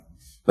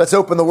Let's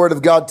open the Word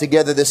of God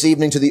together this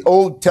evening to the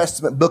Old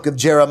Testament book of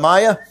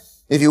Jeremiah.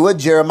 If you would,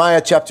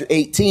 Jeremiah chapter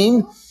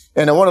 18.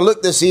 And I want to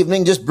look this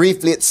evening just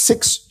briefly at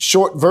 6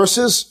 short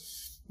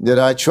verses that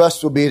I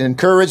trust will be an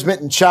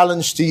encouragement and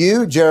challenge to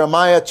you.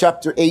 Jeremiah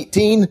chapter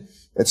 18.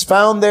 It's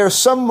found there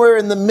somewhere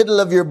in the middle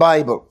of your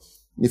Bible.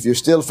 If you're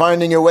still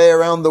finding your way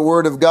around the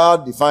Word of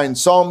God, you find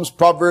Psalms,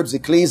 Proverbs,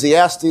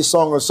 Ecclesiastes,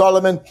 Song of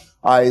Solomon,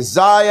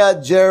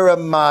 Isaiah,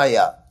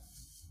 Jeremiah.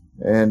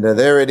 And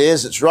there it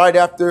is. It's right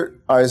after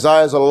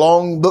Isaiah is a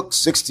long book,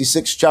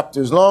 66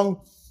 chapters long.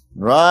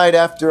 Right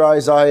after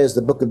Isaiah is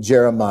the book of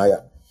Jeremiah.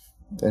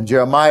 And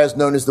Jeremiah is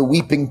known as the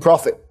weeping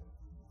prophet.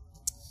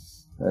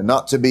 And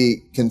not to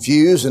be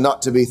confused and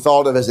not to be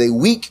thought of as a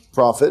weak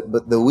prophet,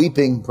 but the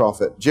weeping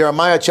prophet.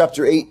 Jeremiah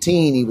chapter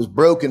 18, he was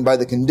broken by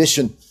the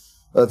condition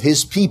of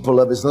his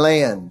people, of his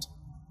land.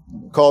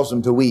 It caused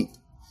him to weep.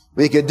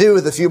 We could do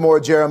with a few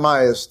more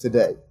Jeremiahs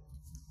today,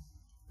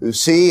 who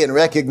see and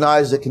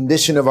recognize the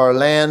condition of our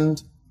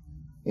land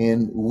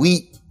and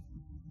weep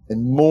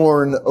and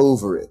mourn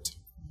over it.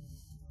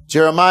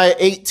 Jeremiah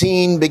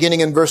 18, beginning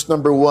in verse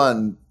number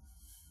 1.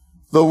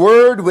 The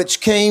word which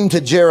came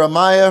to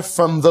Jeremiah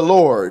from the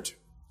Lord,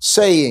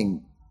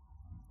 saying,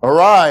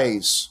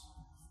 Arise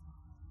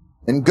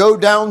and go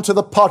down to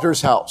the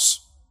potter's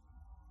house,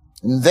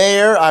 and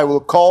there I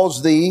will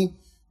cause thee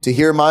to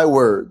hear my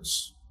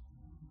words.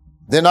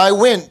 Then I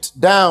went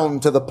down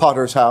to the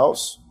potter's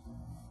house,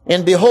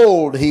 and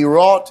behold, he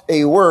wrought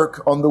a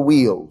work on the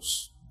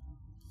wheels.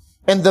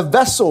 And the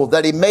vessel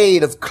that he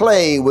made of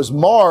clay was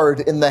marred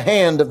in the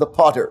hand of the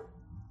potter.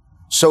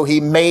 So he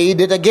made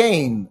it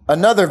again,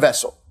 another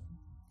vessel,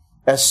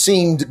 as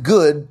seemed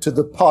good to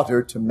the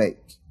potter to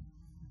make.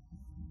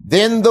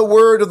 Then the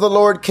word of the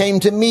Lord came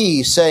to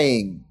me,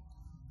 saying,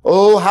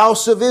 O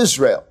house of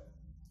Israel,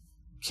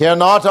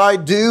 cannot I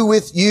do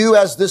with you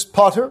as this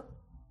potter,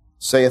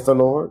 saith the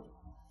Lord?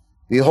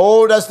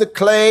 Behold, as the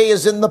clay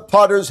is in the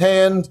potter's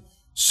hand,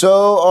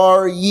 so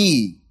are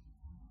ye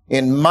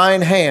in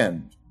mine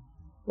hand,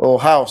 O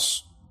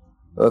house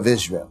of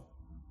Israel.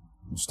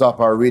 We'll stop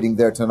our reading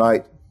there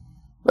tonight.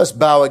 Let's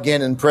bow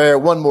again in prayer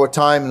one more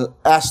time and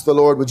ask the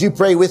Lord, would you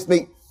pray with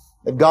me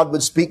that God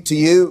would speak to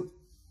you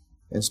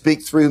and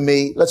speak through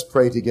me? Let's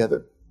pray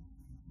together.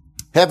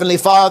 Heavenly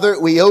Father,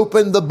 we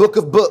open the book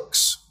of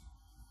books,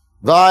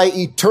 thy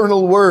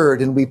eternal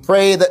word, and we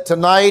pray that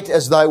tonight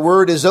as thy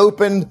word is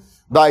opened,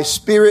 thy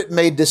Spirit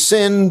may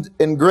descend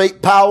in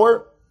great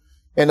power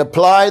and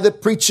apply the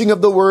preaching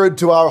of the word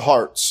to our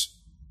hearts.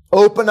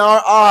 Open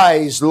our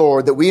eyes,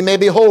 Lord, that we may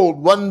behold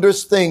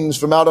wondrous things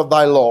from out of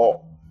thy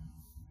law.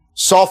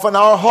 Soften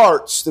our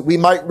hearts that we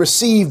might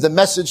receive the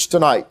message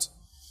tonight.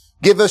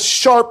 Give us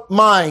sharp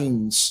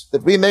minds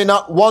that we may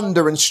not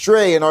wander and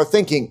stray in our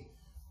thinking,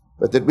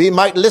 but that we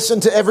might listen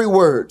to every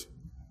word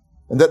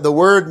and that the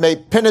word may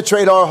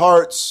penetrate our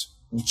hearts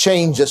and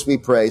change us, we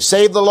pray.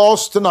 Save the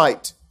lost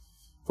tonight.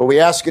 For we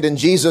ask it in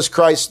Jesus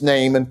Christ's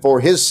name and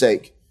for his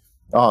sake.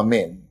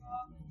 Amen.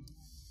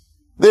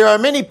 There are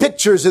many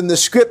pictures in the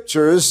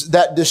scriptures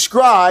that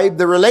describe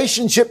the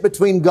relationship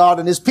between God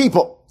and his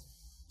people.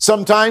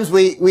 Sometimes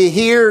we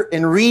hear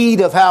and read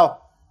of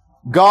how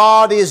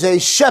God is a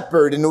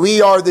shepherd and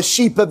we are the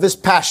sheep of his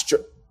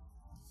pasture.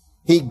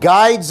 He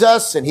guides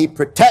us and he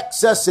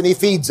protects us and he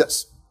feeds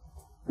us.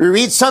 We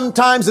read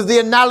sometimes of the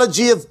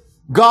analogy of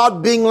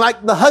God being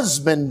like the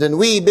husband and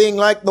we being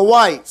like the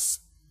wife.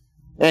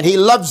 And he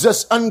loves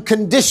us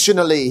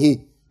unconditionally.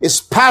 He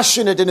is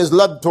passionate in his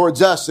love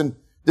towards us and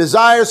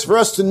desires for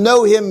us to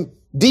know him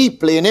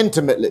deeply and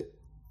intimately.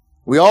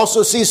 We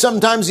also see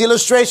sometimes the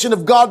illustration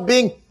of God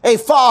being a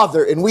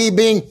father and we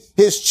being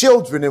his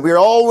children, and we are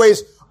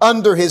always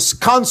under his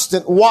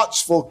constant,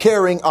 watchful,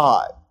 caring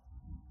eye.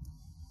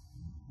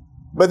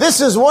 But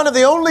this is one of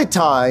the only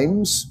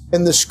times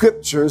in the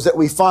scriptures that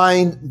we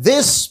find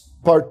this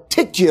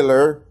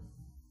particular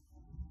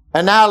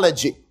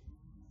analogy.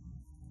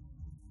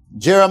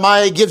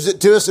 Jeremiah gives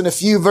it to us in a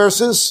few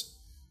verses.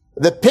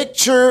 The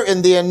picture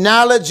and the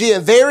analogy,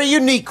 a very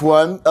unique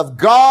one, of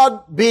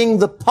God being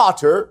the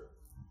potter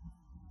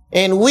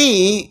and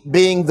we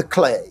being the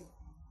clay.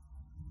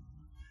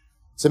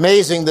 It's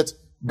amazing that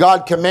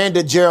God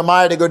commanded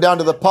Jeremiah to go down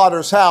to the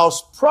potter's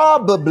house.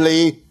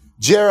 Probably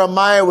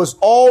Jeremiah was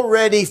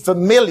already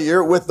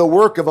familiar with the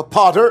work of a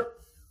potter,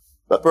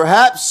 but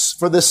perhaps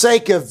for the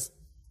sake of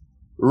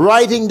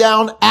writing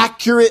down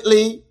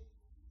accurately,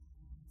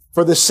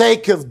 for the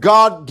sake of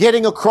God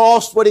getting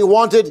across what he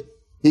wanted,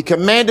 he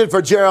commanded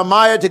for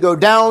Jeremiah to go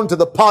down to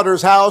the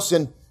potter's house.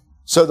 And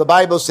so the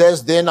Bible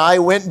says, then I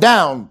went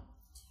down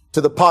to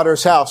the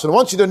potter's house. And I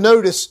want you to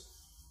notice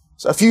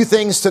a few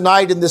things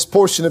tonight in this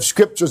portion of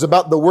scriptures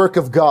about the work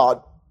of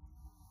God.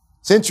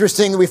 It's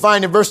interesting that we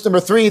find in verse number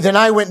 3, then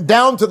I went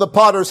down to the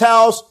potter's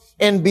house,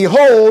 and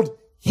behold,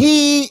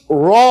 he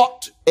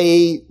wrought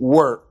a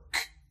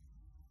work.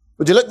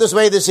 Would you look this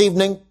way this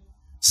evening?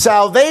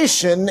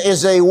 Salvation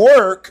is a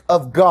work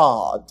of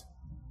God.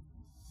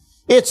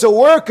 It's a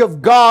work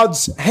of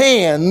God's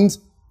hands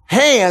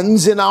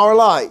in our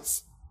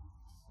life.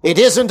 It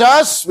isn't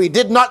us. We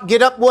did not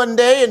get up one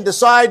day and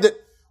decide that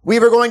we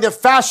were going to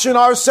fashion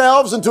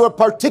ourselves into a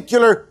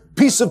particular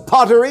piece of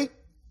pottery.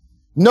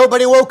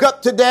 Nobody woke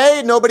up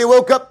today, nobody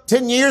woke up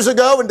 10 years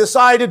ago and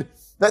decided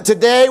that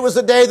today was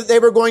the day that they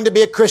were going to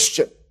be a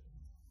Christian.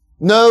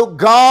 No,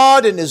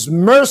 God in His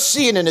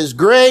mercy and in His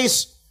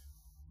grace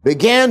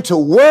began to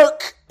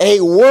work a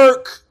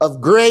work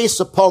of grace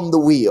upon the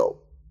wheel.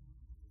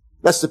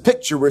 That's the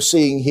picture we're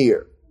seeing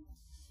here.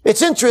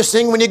 It's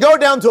interesting, when you go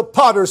down to a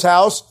potter's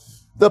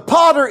house, the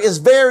potter is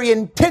very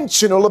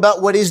intentional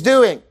about what he's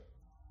doing.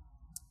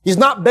 He's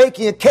not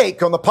baking a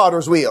cake on the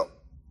potter's wheel.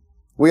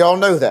 We all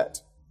know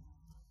that.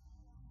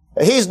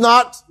 He's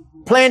not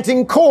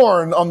planting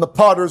corn on the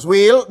potter's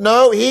wheel.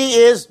 No, he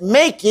is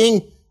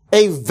making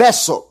a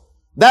vessel.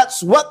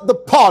 That's what the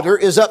potter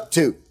is up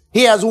to.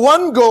 He has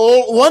one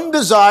goal, one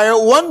desire,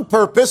 one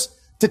purpose: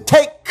 to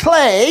take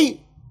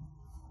clay,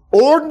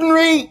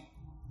 ordinary,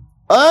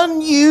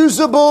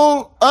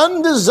 unusable,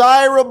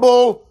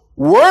 undesirable,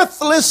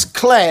 worthless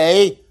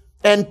clay,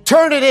 and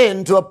turn it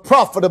into a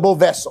profitable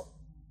vessel.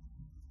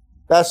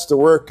 That's the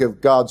work of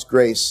God's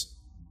grace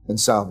and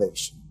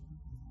salvation.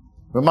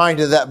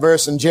 Reminded of that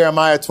verse in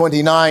Jeremiah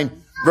 29,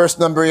 verse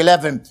number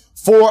 11.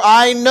 For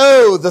I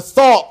know the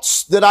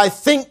thoughts that I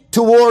think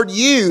toward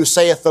you,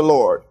 saith the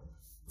Lord.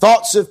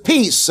 Thoughts of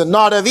peace and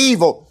not of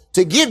evil,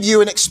 to give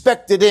you an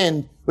expected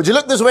end. Would you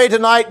look this way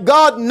tonight?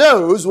 God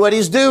knows what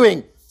He's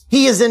doing.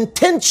 He is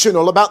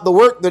intentional about the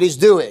work that He's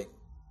doing.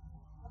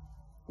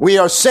 We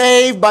are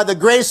saved by the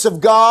grace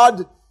of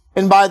God,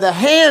 and by the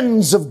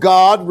hands of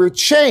God, we're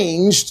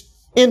changed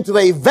into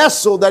a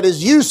vessel that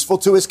is useful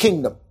to His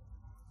kingdom.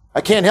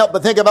 I can't help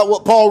but think about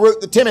what Paul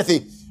wrote to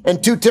Timothy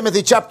in 2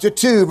 Timothy chapter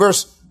 2,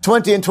 verse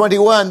 20 and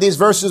 21. These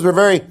verses were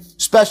very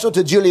special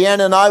to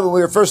Juliana and I when we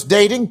were first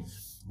dating.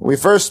 We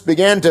first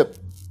began to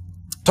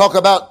talk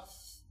about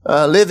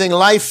living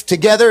life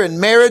together in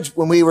marriage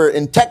when we were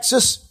in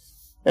Texas.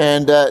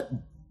 And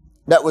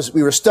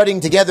we were studying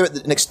together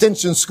at an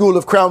extension school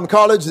of Crown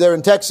College there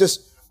in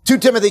Texas. 2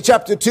 Timothy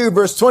chapter 2,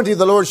 verse 20,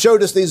 the Lord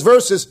showed us these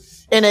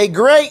verses. In a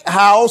great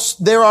house,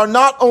 there are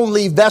not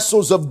only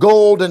vessels of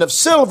gold and of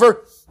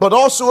silver, but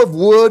also of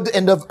wood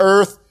and of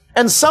earth,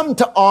 and some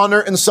to honor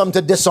and some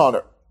to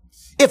dishonor.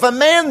 If a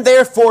man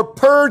therefore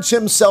purge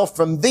himself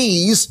from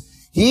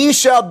these, he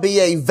shall be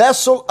a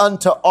vessel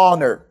unto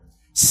honor,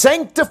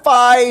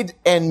 sanctified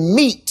and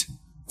meet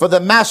for the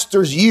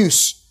master's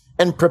use,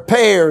 and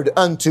prepared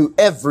unto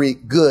every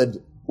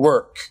good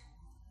work.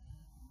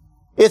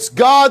 It's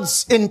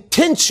God's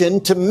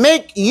intention to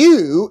make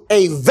you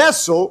a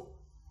vessel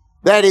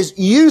that is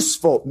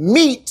useful,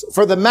 meet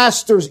for the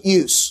master's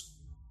use.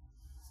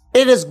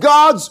 It is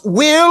God's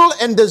will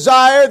and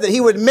desire that He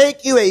would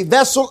make you a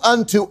vessel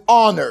unto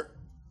honor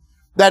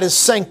that is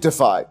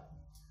sanctified.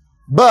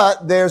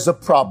 But there's a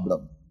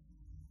problem.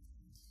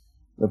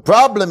 The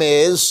problem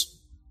is,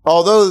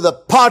 although the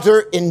potter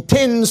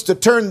intends to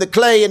turn the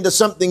clay into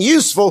something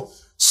useful,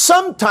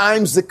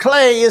 sometimes the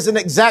clay isn't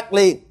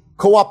exactly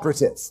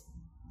cooperative.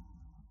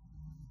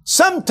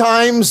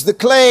 Sometimes the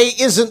clay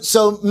isn't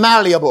so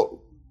malleable.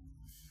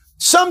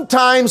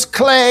 Sometimes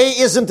clay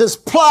isn't as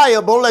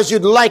pliable as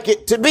you'd like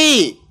it to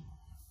be.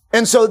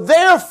 And so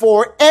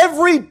therefore,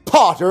 every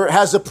potter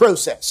has a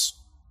process.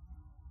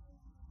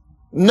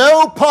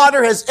 No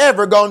potter has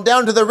ever gone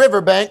down to the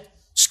riverbank,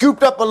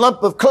 scooped up a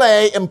lump of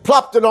clay and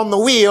plopped it on the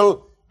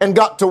wheel and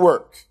got to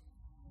work.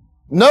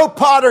 No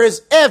potter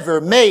has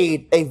ever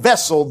made a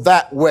vessel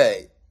that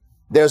way.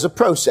 There's a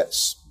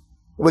process.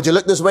 Would you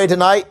look this way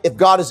tonight? If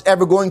God is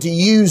ever going to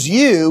use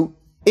you,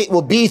 it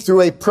will be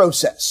through a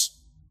process.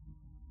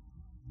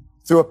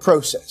 Through a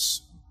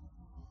process.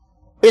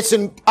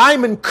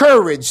 I'm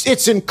encouraged.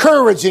 It's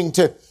encouraging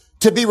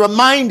to be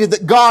reminded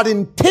that God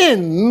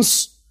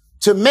intends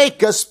to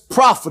make us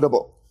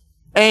profitable.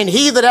 And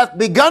He that hath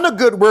begun a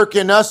good work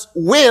in us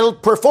will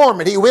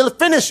perform it. He will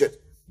finish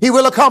it. He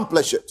will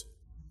accomplish it.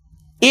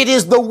 It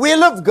is the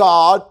will of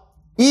God,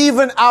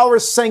 even our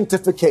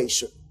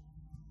sanctification.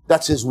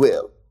 That's His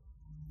will.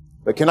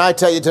 But can I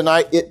tell you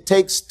tonight, it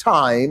takes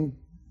time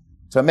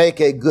to make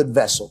a good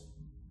vessel.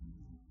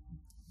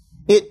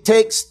 It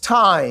takes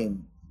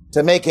time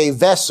to make a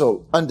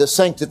vessel unto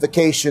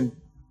sanctification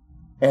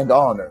and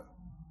honor.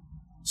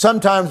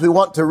 Sometimes we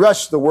want to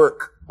rush the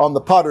work on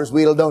the potter's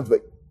wheel, don't we?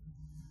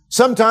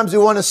 Sometimes we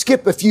want to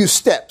skip a few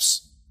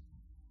steps.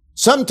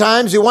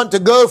 Sometimes you want to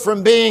go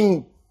from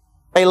being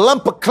a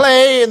lump of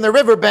clay in the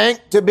riverbank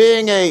to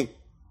being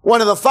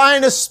one of the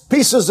finest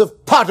pieces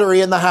of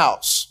pottery in the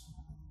house.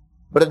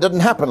 But it doesn't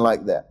happen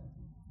like that.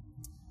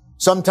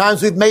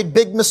 Sometimes we've made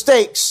big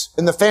mistakes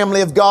in the family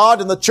of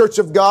God, in the church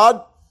of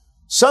God.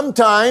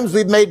 Sometimes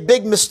we've made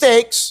big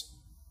mistakes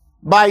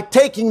by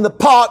taking the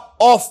pot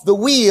off the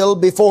wheel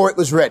before it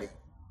was ready.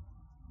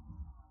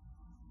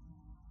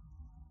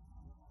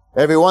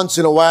 Every once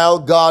in a while,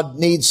 God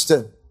needs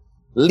to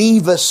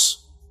leave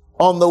us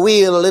on the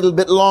wheel a little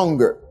bit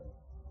longer.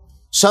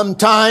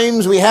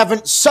 Sometimes we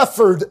haven't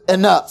suffered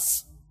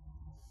enough.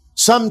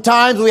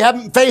 Sometimes we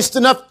haven't faced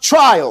enough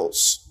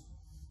trials.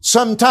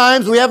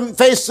 Sometimes we haven't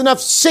faced enough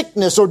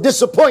sickness or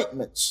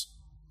disappointments.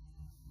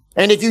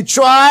 And if you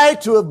try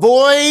to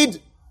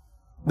avoid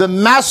the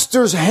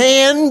master's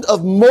hand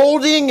of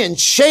molding and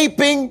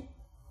shaping,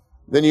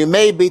 then you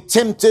may be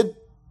tempted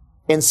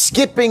in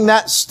skipping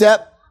that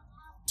step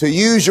to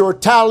use your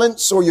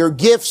talents or your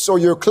gifts or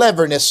your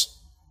cleverness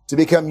to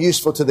become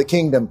useful to the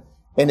kingdom.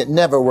 And it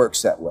never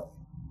works that way.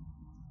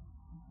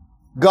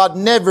 God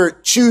never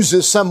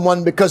chooses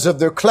someone because of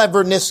their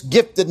cleverness,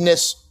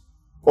 giftedness,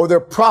 or their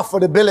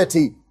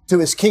profitability to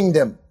His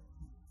kingdom.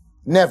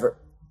 Never.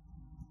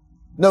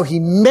 No, He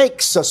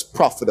makes us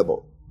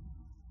profitable.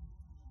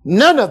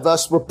 None of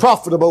us were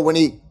profitable when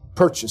He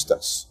purchased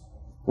us,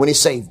 when He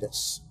saved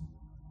us.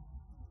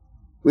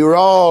 We were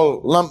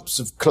all lumps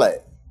of clay.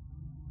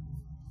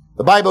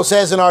 The Bible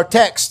says in our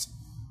text,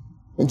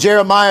 in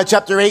Jeremiah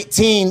chapter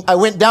 18, I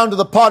went down to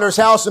the potter's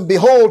house, and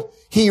behold,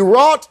 he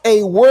wrought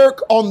a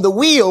work on the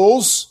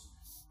wheels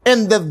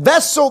in the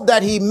vessel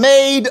that he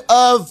made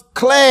of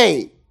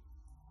clay.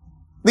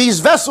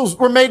 These vessels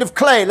were made of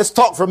clay. Let's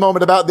talk for a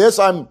moment about this.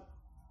 I'm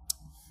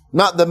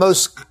not the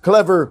most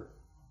clever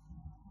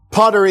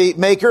pottery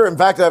maker. In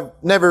fact, I've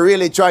never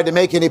really tried to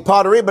make any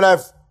pottery, but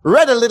I've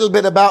read a little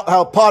bit about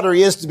how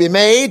pottery is to be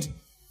made.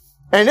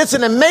 And it's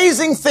an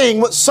amazing thing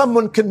what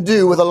someone can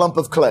do with a lump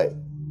of clay.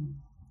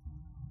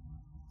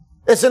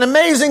 It's an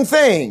amazing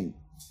thing.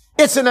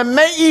 It's an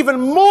even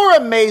more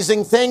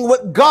amazing thing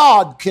what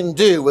God can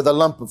do with a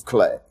lump of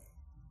clay.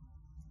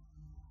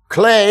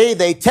 Clay,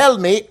 they tell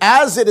me,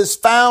 as it is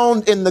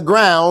found in the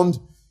ground,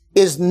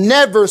 is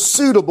never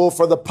suitable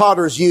for the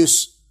potter's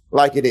use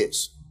like it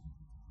is.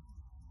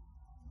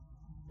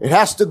 It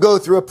has to go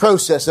through a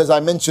process, as I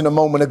mentioned a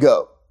moment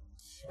ago.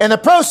 And the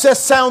process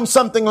sounds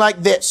something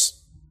like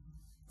this.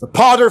 The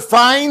potter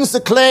finds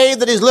the clay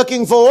that he's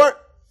looking for.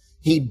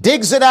 He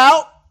digs it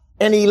out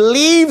and he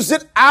leaves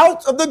it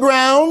out of the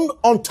ground,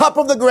 on top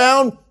of the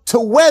ground, to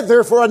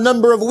weather for a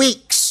number of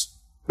weeks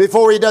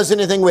before he does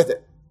anything with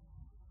it.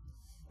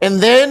 And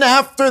then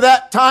after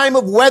that time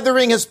of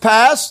weathering has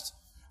passed,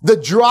 the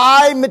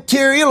dry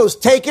material is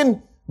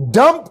taken,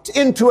 dumped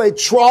into a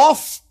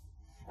trough,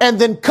 and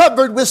then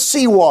covered with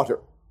seawater.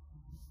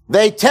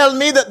 They tell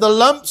me that the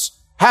lumps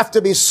have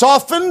to be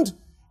softened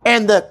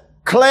and the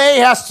clay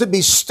has to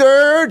be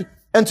stirred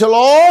until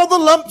all the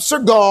lumps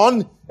are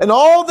gone and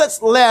all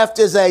that's left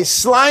is a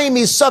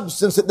slimy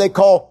substance that they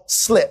call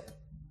slip.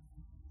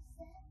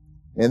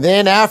 And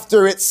then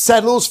after it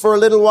settles for a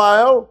little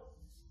while,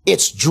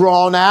 it's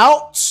drawn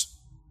out,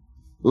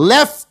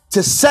 left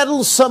to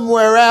settle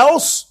somewhere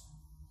else.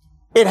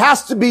 It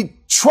has to be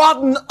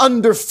trodden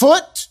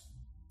underfoot.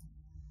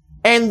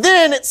 And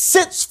then it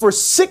sits for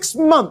 6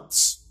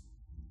 months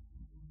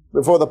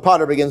before the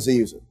potter begins to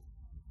use it.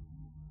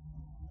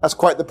 That's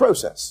quite the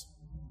process.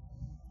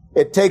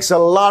 It takes a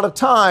lot of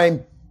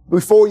time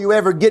before you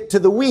ever get to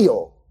the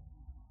wheel.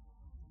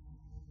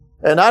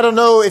 And I don't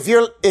know if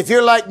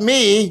you're like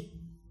me,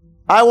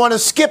 I want to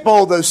skip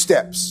all those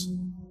steps.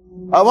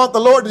 I want the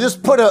Lord to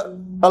just put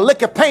a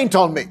lick of paint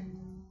on me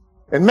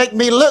and make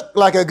me look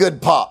like a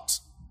good pot.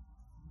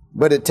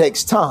 But it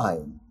takes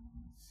time.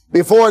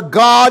 Before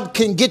God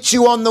can get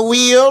you on the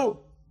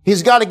wheel,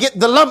 He's got to get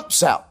the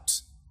lumps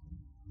out.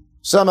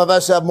 Some of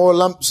us have more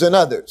lumps than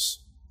others.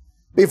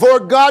 Before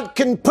God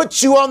can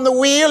put you on the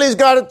wheel, He's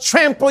got to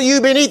trample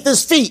you beneath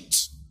His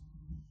feet.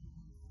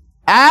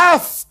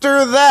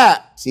 After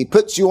that, He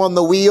puts you on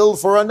the wheel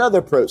for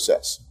another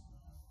process.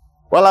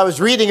 While I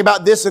was reading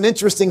about this, an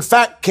interesting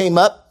fact came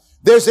up.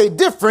 There's a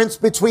difference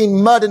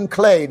between mud and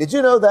clay. Did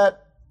you know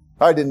that?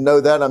 I didn't know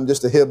that. I'm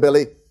just a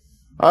hillbilly.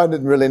 I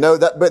didn't really know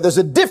that. But there's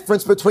a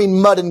difference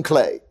between mud and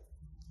clay.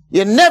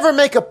 You never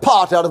make a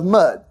pot out of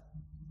mud.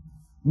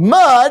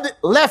 Mud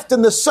left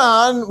in the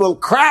sun will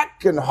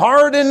crack and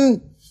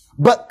harden,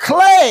 but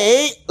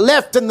clay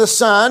left in the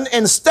sun,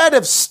 instead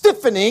of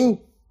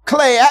stiffening,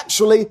 clay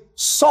actually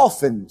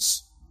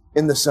softens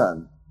in the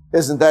sun.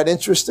 Isn't that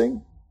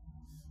interesting?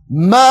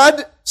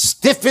 Mud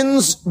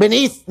stiffens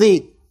beneath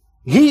the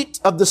heat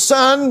of the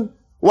sun,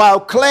 while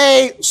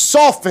clay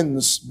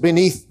softens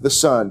beneath the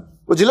sun.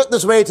 Would you look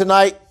this way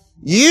tonight?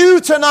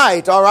 You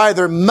tonight are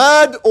either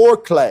mud or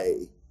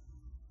clay.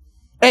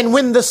 And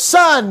when the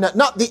sun,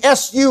 not the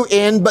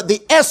S-U-N, but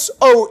the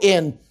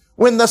S-O-N,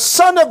 when the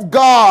Son of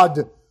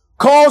God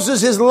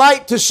causes His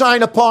light to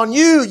shine upon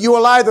you, you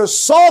will either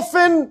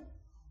soften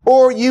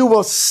or you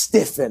will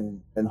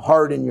stiffen and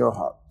harden your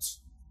heart.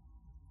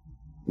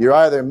 You're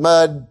either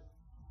mud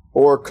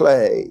or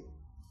clay.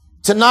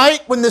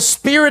 Tonight, when the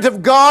Spirit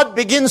of God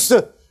begins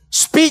to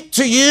speak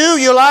to you,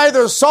 you'll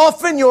either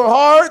soften your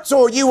hearts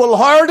or you will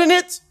harden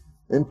it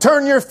and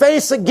turn your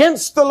face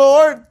against the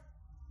Lord.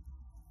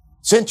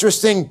 It's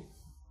interesting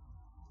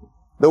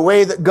the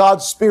way that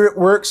God's Spirit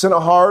works in a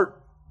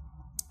heart.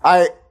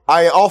 I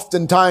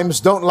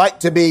oftentimes don't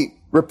like to be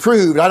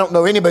reproved. I don't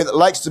know anybody that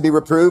likes to be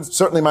reproved.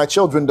 Certainly my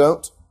children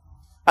don't.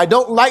 I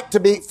don't like to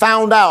be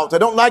found out. I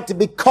don't like to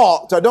be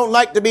caught. I don't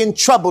like to be in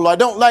trouble. I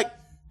don't like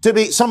to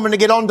be someone to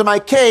get onto my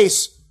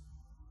case.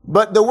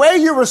 But the way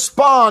you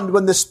respond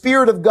when the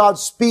Spirit of God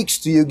speaks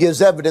to you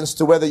gives evidence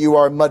to whether you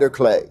are mud or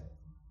clay.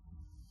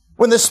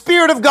 When the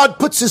Spirit of God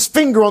puts His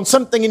finger on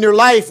something in your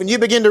life and you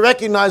begin to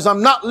recognize,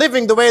 I'm not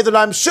living the way that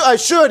I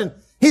should, and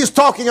He's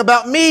talking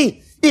about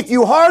me. If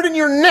you harden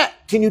your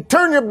neck and you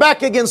turn your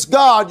back against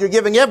God, you're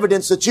giving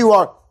evidence that you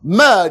are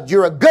mud,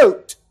 you're a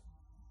goat,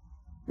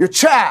 you're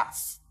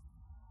chaff,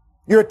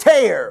 you're a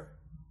tear.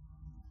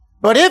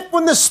 But if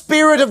when the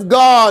Spirit of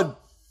God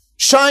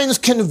shines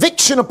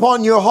conviction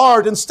upon your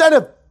heart, instead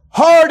of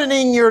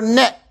hardening your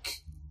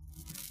neck,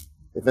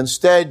 if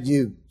instead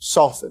you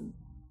soften,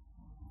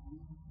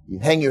 you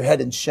hang your head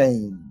in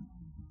shame,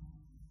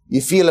 you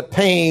feel a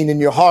pain in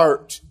your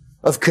heart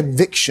of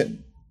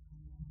conviction,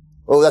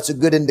 oh, that's a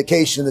good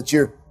indication that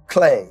you're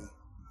clay.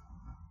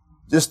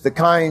 Just the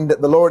kind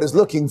that the Lord is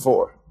looking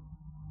for.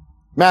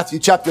 Matthew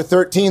chapter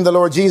 13, the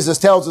Lord Jesus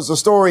tells us a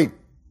story.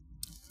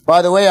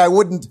 By the way, I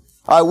wouldn't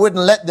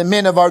let the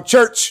men of our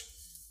church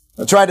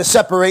try to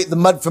separate the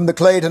mud from the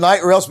clay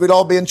tonight, or else we'd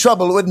all be in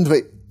trouble, wouldn't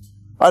we?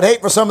 I'd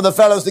hate for some of the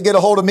fellows to get a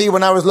hold of me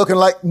when I was looking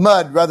like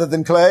mud rather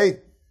than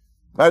clay.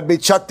 I'd be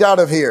chucked out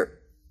of here.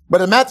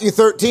 But in Matthew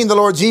 13, the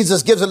Lord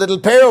Jesus gives a little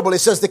parable. He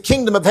says, the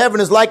kingdom of heaven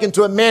is likened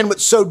to a man which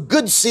sowed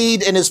good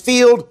seed in his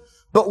field.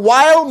 But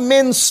while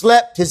men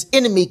slept, his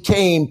enemy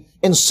came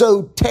and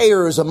sowed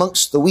tares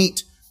amongst the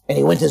wheat, and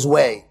he went his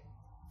way.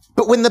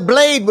 But when the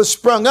blade was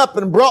sprung up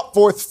and brought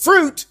forth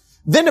fruit,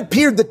 then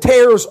appeared the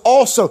tares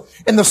also.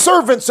 And the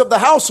servants of the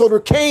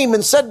householder came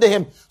and said to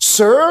him,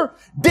 Sir,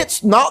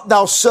 didst not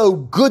thou sow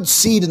good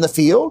seed in the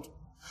field?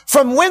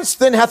 From whence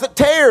then hath it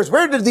tares?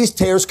 Where did these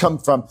tares come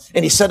from?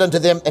 And he said unto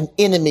them, An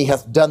enemy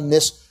hath done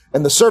this.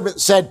 And the servant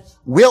said,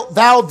 Wilt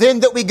thou then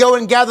that we go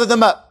and gather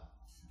them up?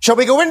 Shall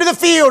we go into the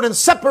field and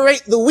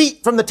separate the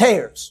wheat from the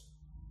tares?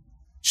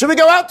 Shall we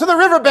go out to the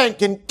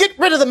riverbank and get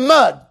rid of the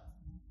mud?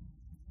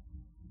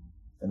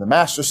 And the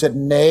master said,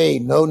 Nay,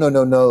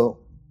 no.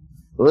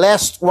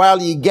 Lest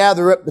while ye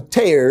gather up the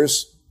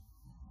tares,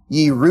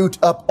 ye root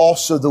up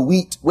also the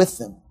wheat with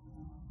them.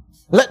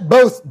 Let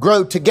both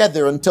grow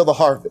together until the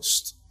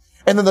harvest.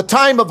 And in the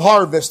time of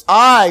harvest,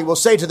 I will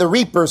say to the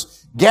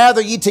reapers,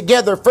 gather ye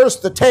together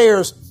first the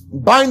tares,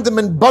 bind them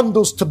in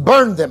bundles to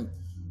burn them,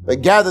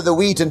 but gather the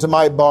wheat into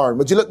my barn.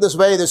 Would you look this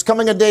way? There's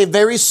coming a day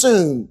very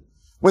soon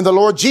when the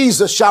Lord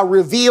Jesus shall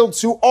reveal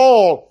to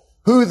all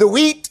who the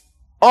wheat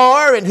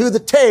are and who the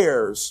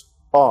tares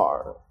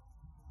are.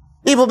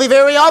 It will be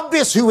very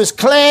obvious who is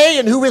clay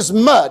and who is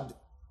mud,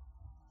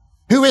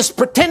 who is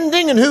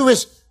pretending and who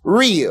is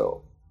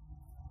real.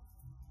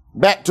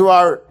 Back to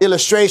our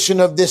illustration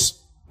of this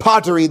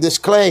pottery, this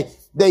clay.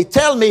 They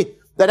tell me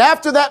that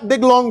after that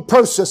big long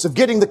process of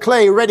getting the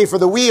clay ready for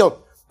the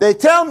wheel, they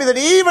tell me that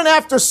even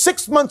after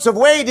 6 months of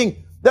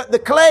waiting, that the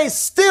clay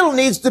still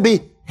needs to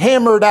be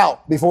hammered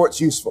out before it's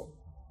useful.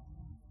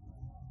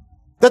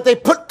 That they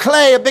put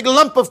clay, a big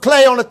lump of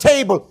clay on a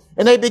table,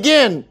 and they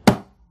begin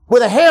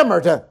with a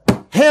hammer to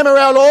hammer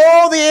out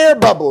all the air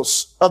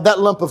bubbles of that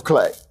lump of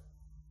clay.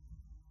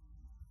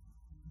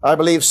 I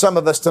believe some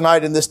of us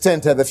tonight in this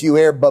tent have a few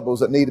air bubbles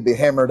that need to be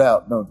hammered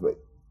out, don't we?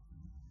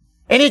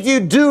 And if you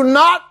do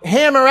not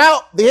hammer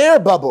out the air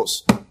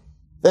bubbles,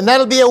 then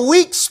that'll be a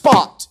weak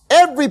spot.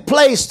 Every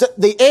place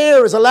that the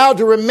air is allowed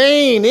to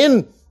remain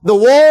in the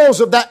walls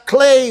of that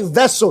clay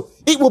vessel,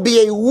 it will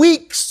be a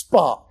weak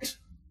spot,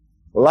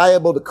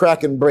 liable to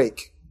crack and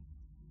break.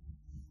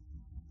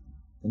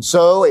 And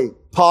so a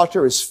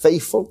potter is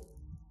faithful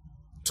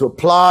to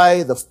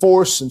apply the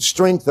force and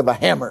strength of a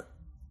hammer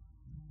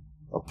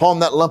upon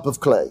that lump of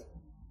clay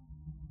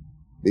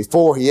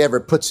before he ever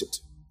puts it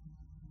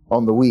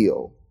on the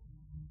wheel.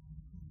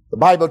 The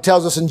Bible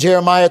tells us in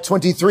Jeremiah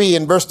 23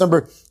 in verse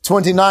number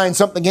 29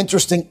 something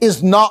interesting.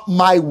 Is not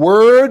my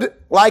word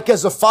like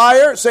as a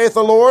fire, saith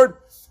the Lord,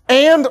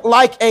 and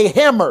like a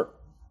hammer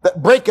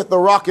that breaketh the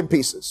rock in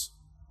pieces?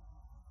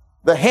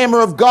 The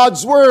hammer of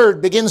God's word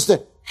begins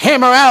to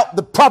hammer out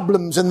the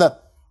problems and the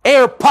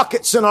air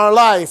pockets in our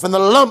life and the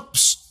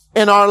lumps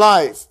in our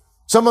life.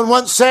 Someone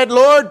once said,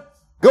 Lord,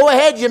 go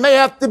ahead, you may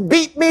have to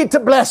beat me to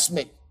bless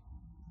me.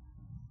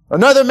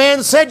 Another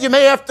man said, you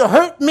may have to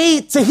hurt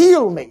me to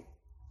heal me.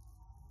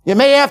 You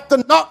may have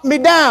to knock me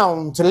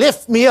down to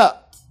lift me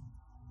up.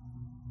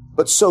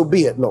 But so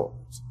be it, Lord.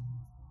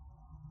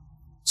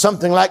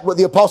 Something like what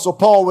the Apostle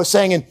Paul was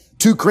saying in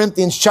 2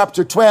 Corinthians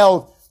chapter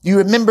 12. You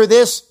remember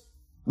this?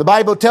 The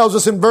Bible tells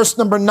us in verse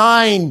number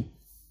 9,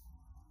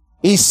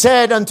 he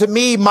said unto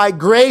me, my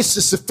grace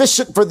is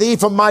sufficient for thee,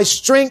 for my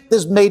strength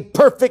is made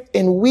perfect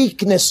in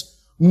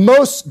weakness.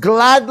 Most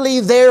gladly,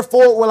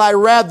 therefore, will I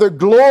rather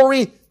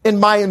glory in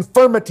my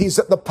infirmities,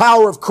 that the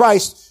power of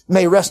Christ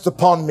may rest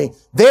upon me.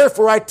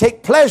 Therefore, I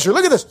take pleasure.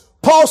 Look at this.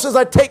 Paul says,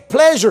 I take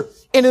pleasure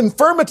in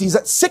infirmities,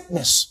 that's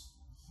sickness,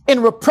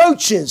 in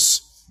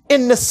reproaches,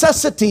 in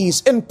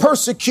necessities, in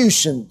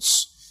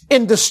persecutions,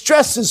 in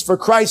distresses for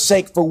Christ's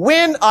sake. For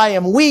when I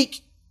am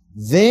weak,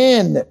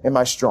 then am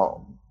I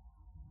strong.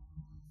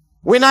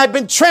 When I've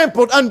been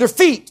trampled under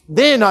feet,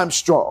 then I'm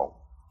strong.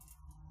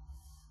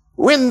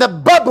 When the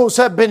bubbles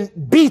have been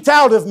beat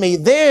out of me,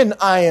 then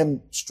I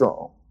am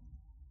strong.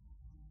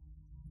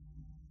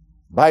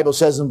 The Bible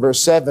says in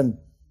verse 7,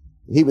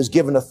 He was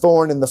given a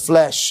thorn in the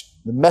flesh,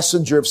 the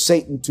messenger of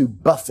Satan to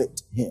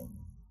buffet him.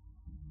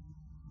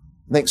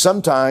 I think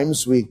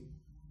sometimes we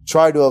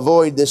try to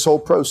avoid this whole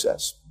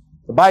process.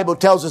 The Bible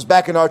tells us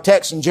back in our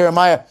text in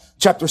Jeremiah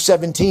chapter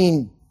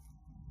 17,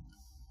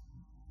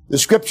 the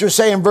scriptures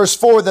say in verse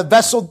 4, the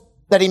vessel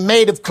that he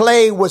made of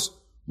clay was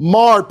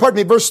marred.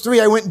 Verse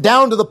 3, I went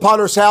down to the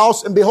potter's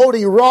house, and behold,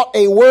 he wrought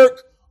a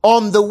work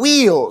on the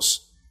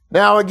wheels.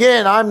 Now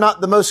again, I'm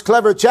not the most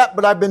clever chap,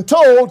 but I've been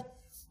told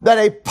that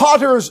a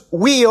potter's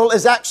wheel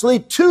is actually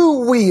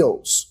two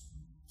wheels.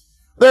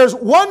 There's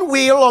one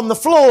wheel on the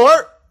floor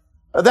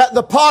that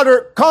the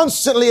potter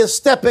constantly is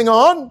stepping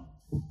on.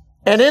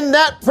 And in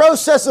that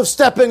process of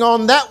stepping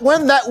on that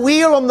one, that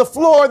wheel on the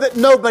floor that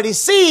nobody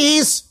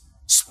sees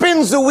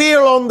spins the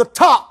wheel on the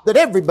top that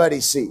everybody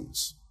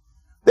sees.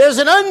 There's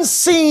an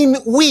unseen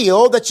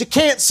wheel that you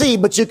can't see,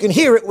 but you can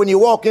hear it when you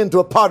walk into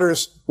a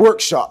potter's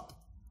workshop.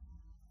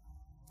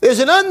 There's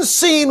an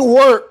unseen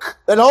work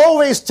that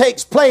always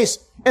takes place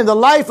in the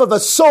life of a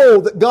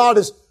soul that God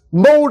is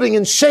molding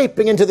and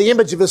shaping into the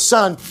image of His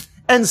Son.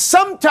 And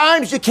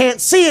sometimes you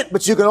can't see it,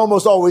 but you can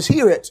almost always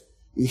hear it.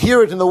 You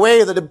hear it in the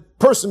way that a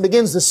person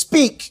begins to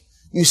speak.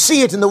 You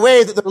see it in the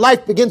way that their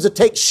life begins to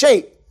take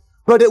shape.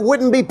 But it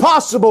wouldn't be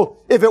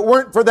possible if it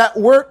weren't for that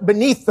work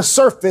beneath the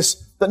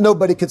surface that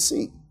nobody could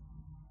see.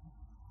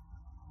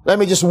 Let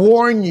me just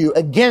warn you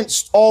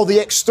against all the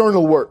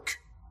external work.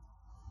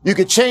 You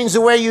could change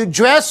the way you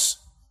dress.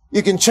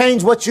 You can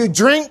change what you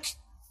drink.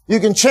 You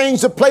can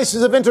change the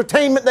places of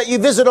entertainment that you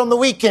visit on the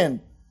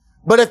weekend.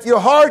 But if your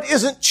heart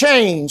isn't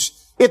changed,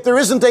 if there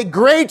isn't a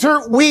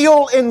greater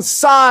wheel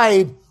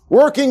inside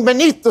working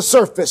beneath the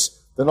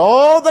surface, then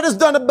all that is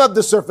done above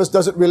the surface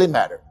doesn't really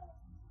matter.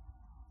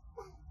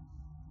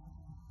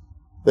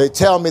 They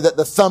tell me that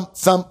the thump,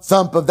 thump,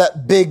 thump of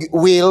that big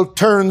wheel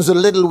turns a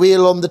little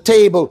wheel on the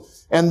table,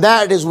 and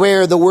that is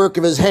where the work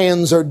of His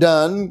hands are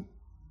done.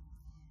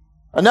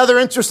 Another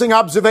interesting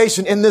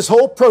observation in this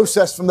whole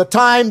process, from the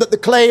time that the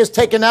clay is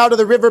taken out of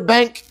the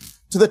riverbank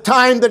to the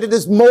time that it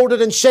is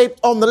molded and shaped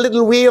on the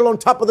little wheel on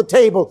top of the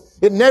table,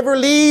 it never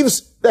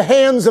leaves the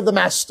hands of the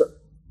master.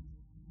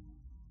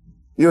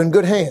 You're in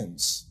good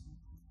hands.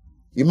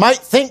 You might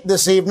think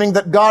this evening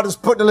that God is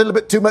putting a little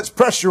bit too much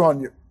pressure on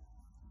you,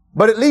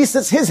 but at least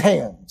it's His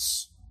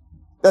hands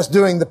that's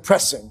doing the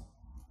pressing.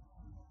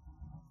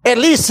 At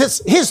least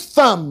it's His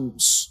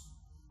thumbs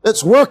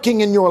that's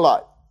working in your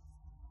life.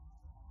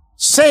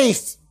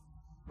 Safe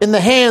in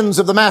the hands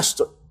of the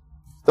master.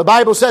 The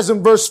Bible says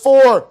in verse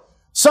 4,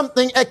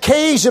 something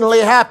occasionally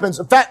happens.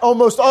 In fact,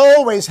 almost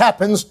always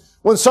happens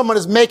when someone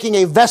is making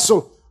a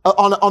vessel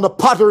on a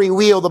pottery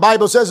wheel. The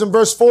Bible says in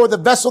verse 4, the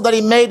vessel that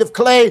he made of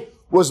clay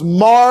was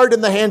marred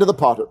in the hand of the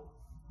potter.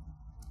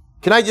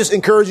 Can I just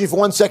encourage you for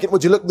 1 second?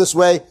 Would you look this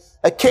way?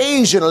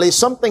 Occasionally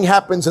something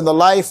happens in the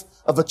life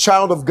of a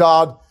child of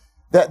God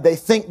that they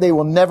think they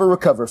will never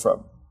recover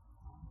from.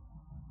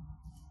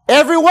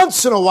 Every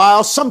once in a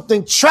while,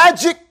 something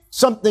tragic,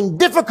 something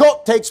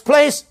difficult takes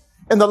place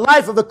in the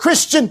life of a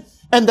Christian,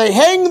 and they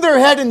hang their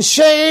head in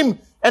shame,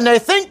 and they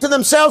think to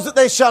themselves that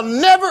they shall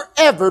never,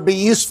 ever be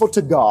useful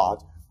to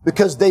God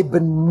because they've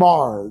been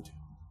marred.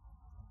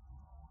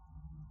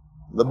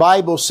 The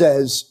Bible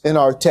says in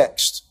our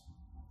text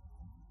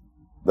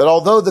that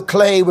although the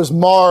clay was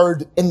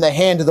marred in the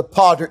hand of the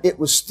potter, it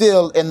was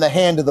still in the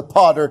hand of the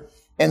potter,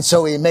 and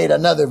so He made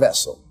another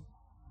vessel.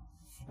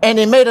 And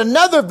He made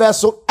another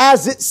vessel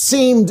as it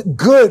seemed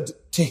good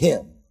to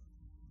Him.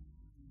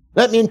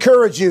 Let me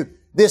encourage you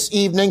this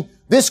evening.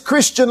 This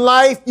Christian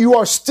life, you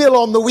are still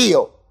on the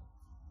wheel.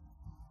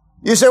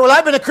 You say, well,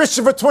 I've been a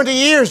Christian for 20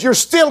 years. You're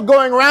still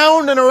going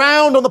round and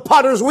around on the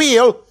potter's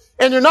wheel,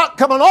 and you're not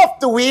coming off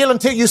the wheel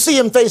until you see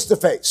Him face to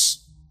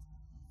face.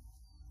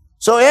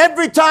 So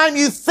every time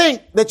you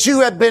think that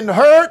you have been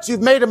hurt,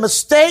 you've made a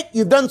mistake,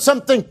 you've done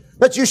something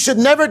that you should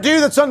never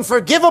do, that's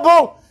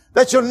unforgivable,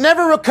 that you'll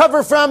never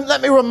recover from,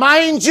 let me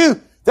remind you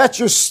that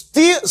you're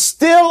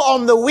still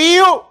on the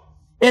wheel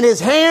and His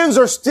hands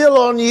are still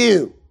on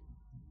you.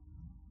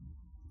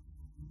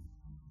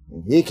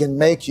 And He can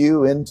make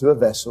you into a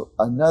vessel,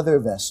 another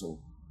vessel,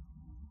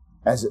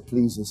 as it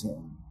pleases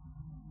Him.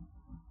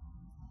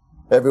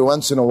 Every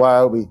once in a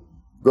while we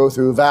go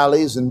through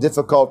valleys and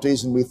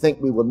difficulties and we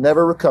think we will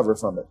never recover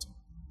from it.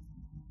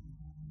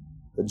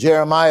 But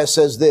Jeremiah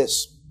says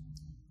this,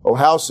 O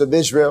house of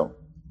Israel,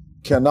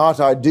 cannot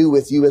I do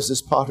with you as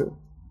this potter?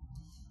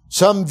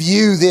 Some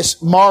view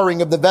this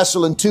marring of the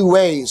vessel in two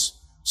ways.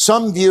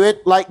 Some view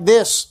it like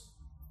this,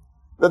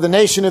 that the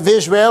nation of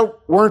Israel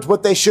weren't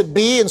what they should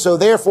be, and so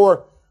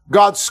therefore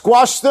God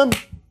squashed them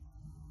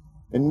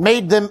and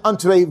made them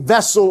unto a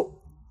vessel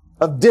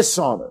of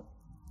dishonor.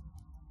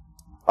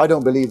 I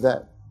don't believe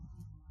that.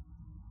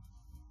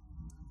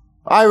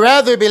 I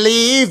rather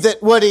believe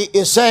that what he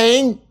is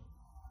saying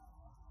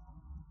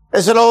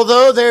is that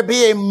although there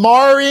be a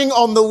marring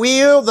on the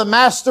wheel, the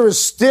master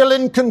is still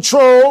in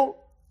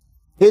control.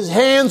 His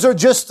hands are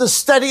just as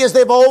steady as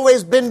they've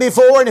always been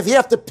before. And if he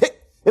has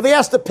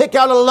to pick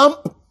out a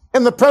lump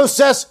in the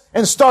process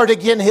and start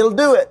again, He'll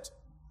do it.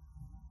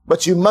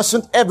 But you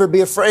mustn't ever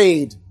be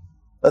afraid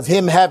of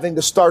Him having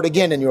to start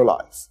again in your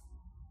life.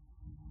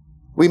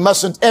 We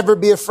mustn't ever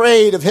be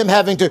afraid of Him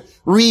having to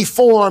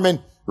reform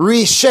and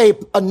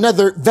reshape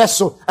another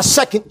vessel, a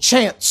second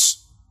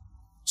chance.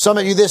 Some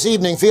of you this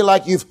evening feel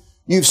like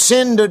you've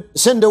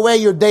sinned away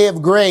your day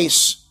of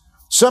grace.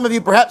 Some of you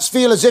perhaps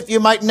feel as if you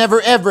might never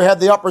ever have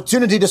the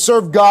opportunity to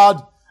serve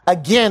God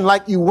again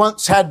like you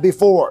once had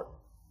before.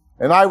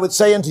 And I would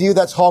say unto you,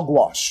 that's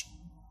hogwash.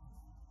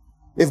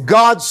 If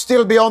God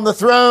still be on the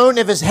throne,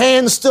 if His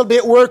hands still be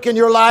at work in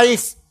your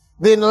life,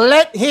 then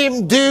let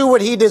Him do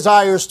what He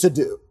desires to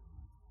do.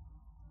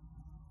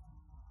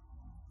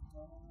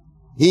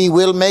 He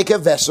will make a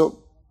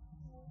vessel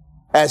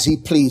as He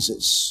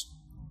pleases.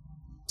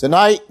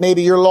 Tonight,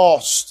 maybe you're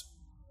lost.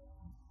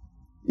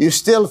 You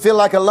still feel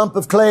like a lump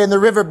of clay in the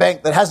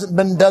riverbank that hasn't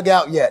been dug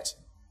out yet.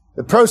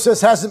 The process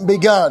hasn't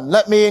begun.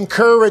 Let me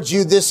encourage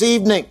you this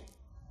evening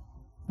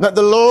that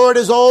the Lord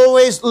is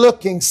always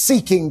looking,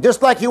 seeking,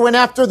 just like He went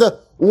after the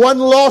one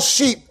lost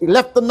sheep. He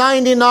left the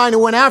 99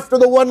 and went after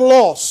the one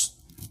lost.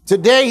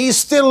 Today He's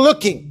still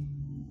looking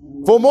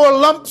for more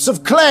lumps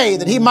of clay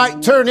that He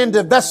might turn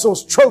into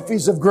vessels,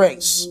 trophies of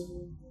grace.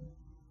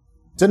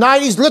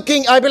 Tonight He's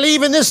looking, I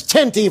believe, in this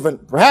tent even,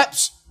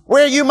 perhaps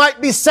where you might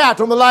be sat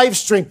on the live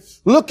stream,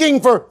 looking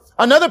for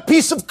another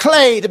piece of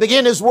clay to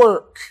begin His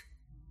work,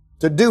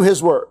 to do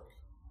His work.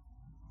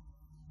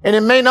 And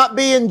it may not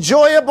be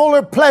enjoyable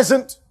or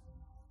pleasant,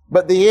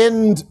 but the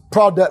end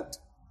product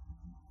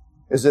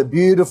is a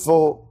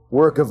beautiful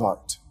work of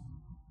art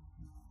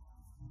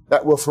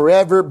that will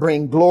forever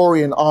bring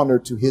glory and honor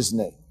to His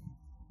name.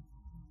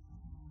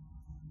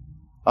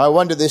 I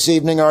wonder this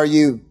evening, are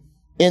you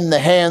in the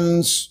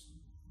hands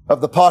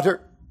of the potter?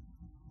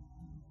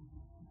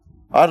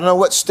 I don't know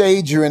what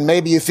stage you're in.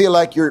 Maybe you feel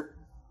like you're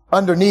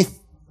underneath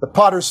the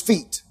potter's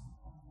feet.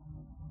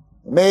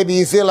 Maybe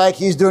you feel like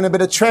He's doing a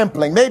bit of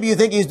trampling. Maybe you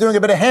think He's doing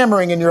a bit of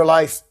hammering in your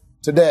life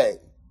today.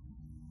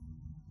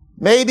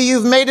 Maybe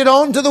you've made it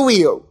onto the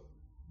wheel.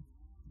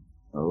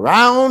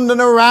 Around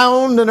and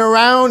around and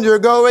around you're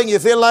going. You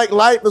feel like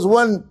life is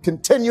one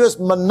continuous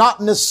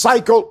monotonous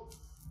cycle.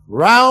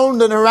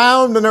 Round and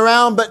around and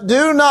around. But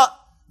do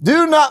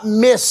not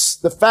miss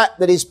the fact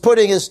that He's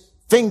putting His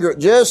finger at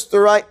just the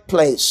right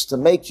place to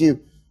make you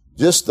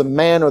just the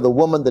man or the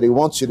woman that He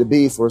wants you to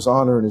be for His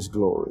honor and His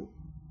glory.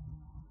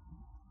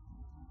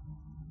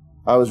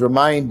 I was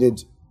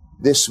reminded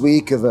this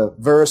week of a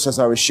verse as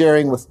I was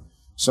sharing with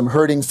some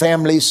hurting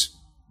families,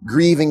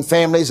 grieving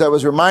families. I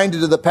was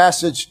reminded of the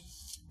passage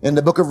in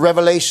the book of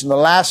Revelation, the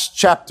last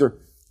chapter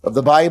of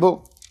the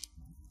Bible.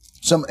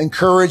 Some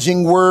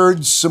encouraging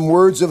words, some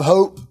words of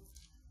hope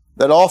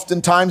that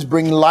oftentimes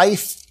bring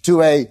life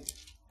to a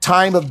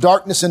time of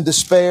darkness and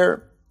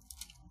despair.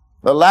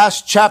 The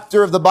last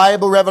chapter of the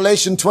Bible,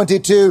 Revelation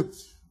 22,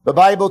 the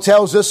Bible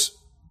tells us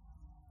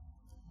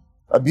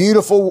a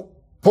beautiful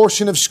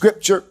portion of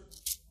Scripture.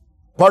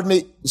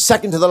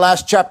 Second to the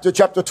last chapter,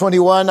 chapter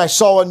 21, I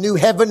saw a new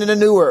heaven and a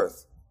new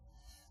earth.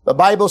 The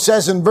Bible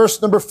says in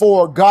verse number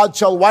 4, God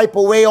shall wipe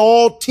away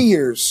all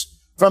tears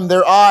from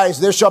their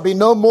eyes. There shall be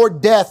no more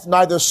death,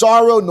 neither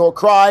sorrow nor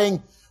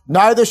crying,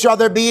 neither shall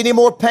there be any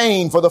more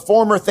pain, for the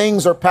former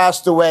things are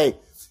passed away.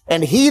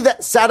 And He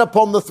that sat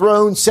upon the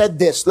throne said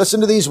this,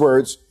 listen to these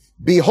words,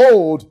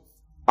 Behold,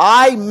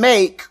 I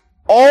make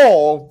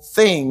all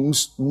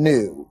things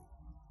new.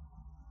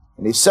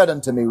 And He said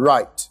unto me,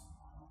 Write,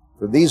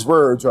 for these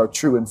words are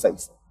true and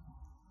faithful.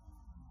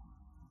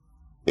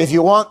 If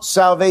you want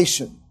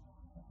salvation,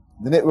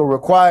 then it will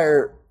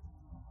require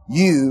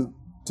you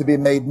to be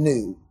made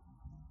new.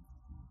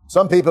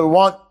 Some people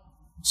want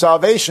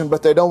salvation,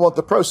 but they don't want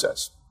the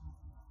process.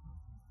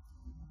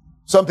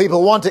 Some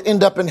people want to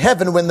end up in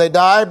heaven when they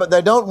die, but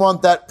they don't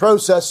want that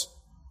process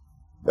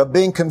of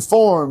being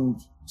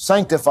conformed,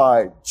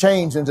 sanctified,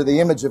 changed into the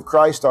image of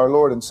Christ our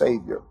Lord and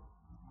Savior.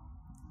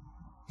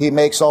 He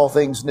makes all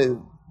things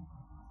new.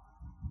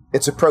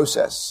 It's a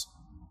process.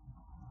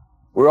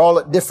 We're all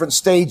at different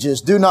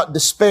stages. Do not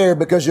despair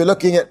because you're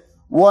looking at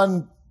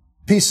one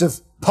piece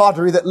of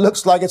pottery that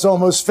looks like it's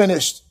almost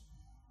finished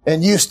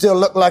and you still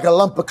look like a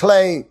lump of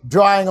clay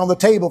drying on the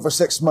table for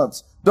 6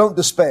 months. Don't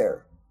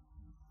despair.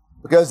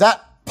 Because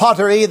that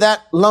pottery,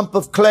 that lump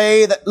of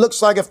clay that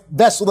looks like a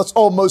vessel that's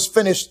almost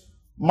finished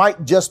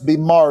might just be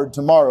marred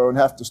tomorrow and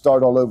have to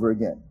start all over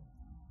again.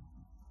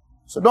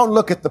 So don't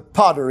look at the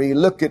pottery,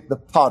 look at the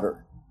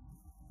potter.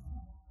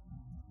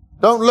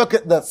 Don't look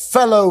at the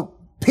fellow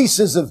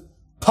pieces of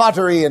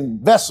pottery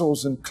and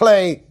vessels and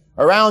clay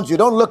around you.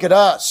 Don't look at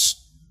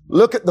us.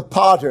 Look at the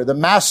potter, the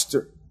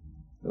master.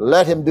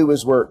 Let Him do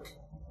His work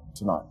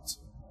tonight.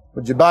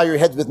 Would you bow your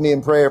heads with me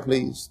in prayer,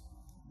 please?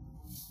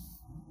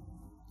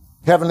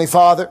 Heavenly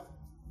Father,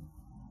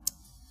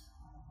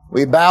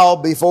 we bow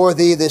before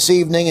Thee this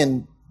evening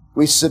and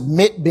we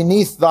submit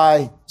beneath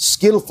Thy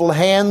skillful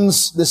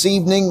hands this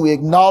evening. We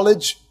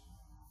acknowledge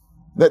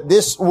that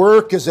this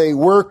work is a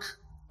work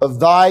of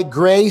Thy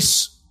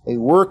grace, a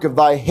work of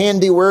Thy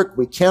handiwork.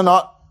 We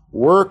cannot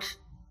work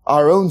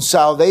our own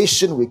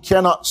salvation. We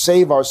cannot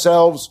save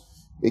ourselves.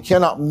 We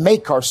cannot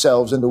make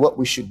ourselves into what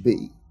we should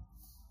be.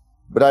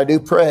 But I do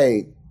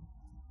pray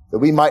that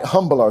we might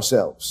humble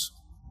ourselves.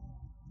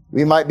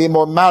 We might be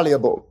more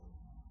malleable,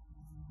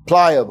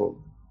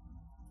 pliable.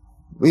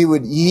 We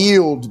would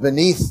yield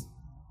beneath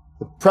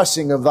the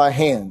pressing of thy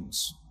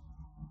hands.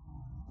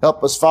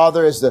 Help us,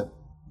 Father, as the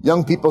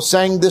young people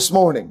sang this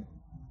morning,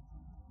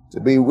 to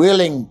be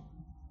willing,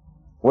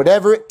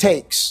 whatever it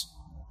takes,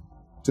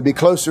 to be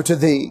closer to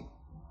thee,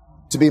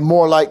 to be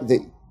more like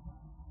thee.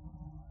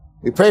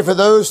 We pray for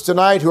those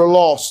tonight who are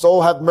lost.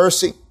 Oh, have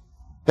mercy.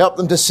 Help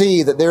them to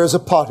see that there is a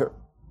potter.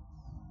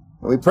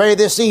 And we pray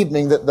this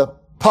evening that the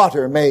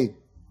potter may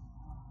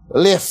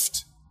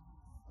lift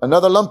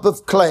another lump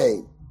of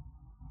clay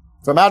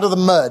from out of the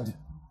mud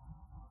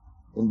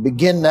and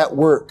begin that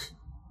work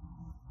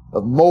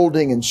of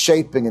molding and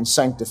shaping and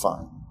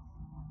sanctifying.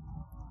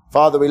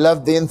 Father, we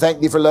love thee and thank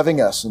thee for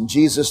loving us. In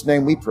Jesus'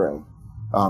 name we pray.